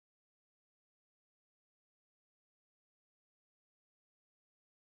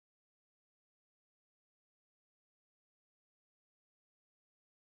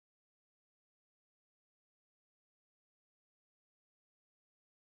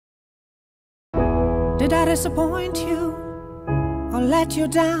Did I disappoint you or let you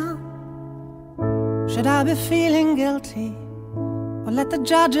down? Should I be feeling guilty or let the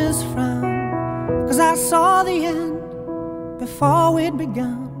judges frown? 'Cause I saw the end before we'd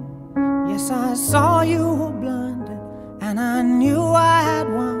begun. Yes, I saw you were blinded and I knew I had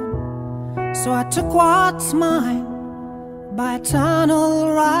won. So I took what's mine by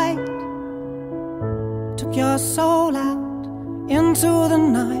eternal right. Took your soul out into the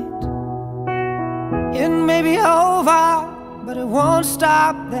night. It may be over, but it won't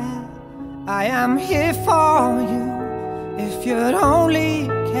stop there. I am here for you if you'd only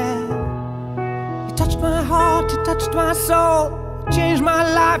care. You touched my heart, you touched my soul, you changed my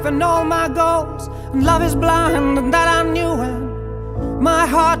life and all my goals. And love is blind, and that I knew when my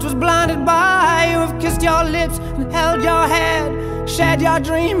heart was blinded by you. Have kissed your lips and held your head, shared your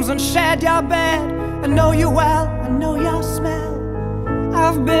dreams and shared your bed. I know you well, I know your smell.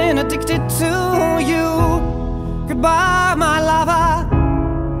 I've been addicted to you. Goodbye, my lover.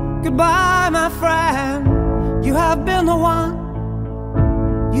 Goodbye, my friend. You have been the one.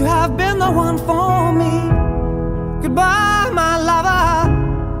 You have been the one for me. Goodbye, my lover.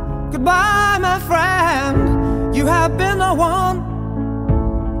 Goodbye, my friend. You have been the one.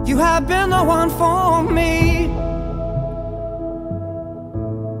 You have been the one for me.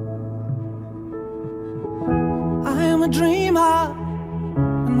 I am a dreamer,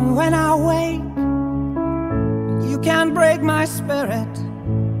 and when I wake, you can't break my spirit.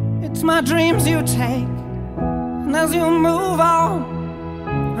 It's my dreams you take, and as you move on,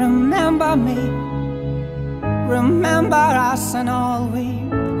 remember me. Remember us and all we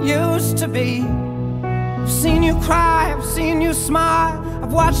used to be. I've seen you cry, I've seen you smile,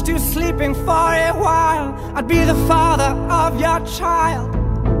 I've watched you sleeping for a while. I'd be the father of your child.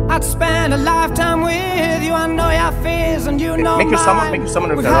 I'd spend a lifetime with you. I know your fears and you know mine. Make you summon around him. Make you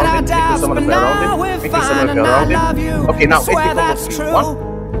summon around him. Make you summon around him. Okay, now swear that's true. 1,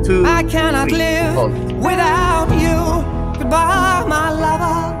 2, I cannot 3. live Hold. without you. Goodbye, my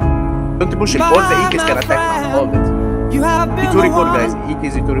lover. Don't push it. Hold the Ikis can attack now. Hold it. You have been to the record, one. guys.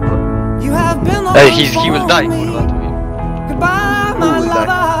 Ikis to record. You have been the one. He will die. Goodbye, my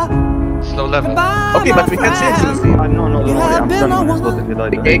lover. Slow level. Okay, but we can change this. No, don't You worry, have I'm been done the with one. this. He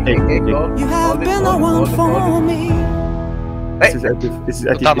died. You have been the one for me. This is active. This is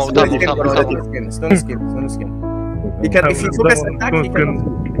active. Stone skin. He can, if he focus attack, he can.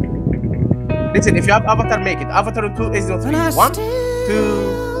 Listen, if you have Avatar, make it. Avatar 2 is not 3. 1,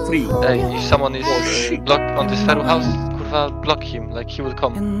 2, 3. If someone is blocked on this Pharaoh house, kurwa, block him, like he will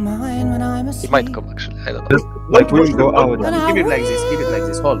come. He might come actually, I don't know. Like we go out. Keep it like this, keep it like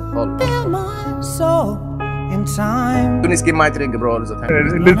this. Hold. In time. Don't skip my trigger, bro, all the time.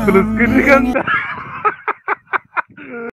 Let's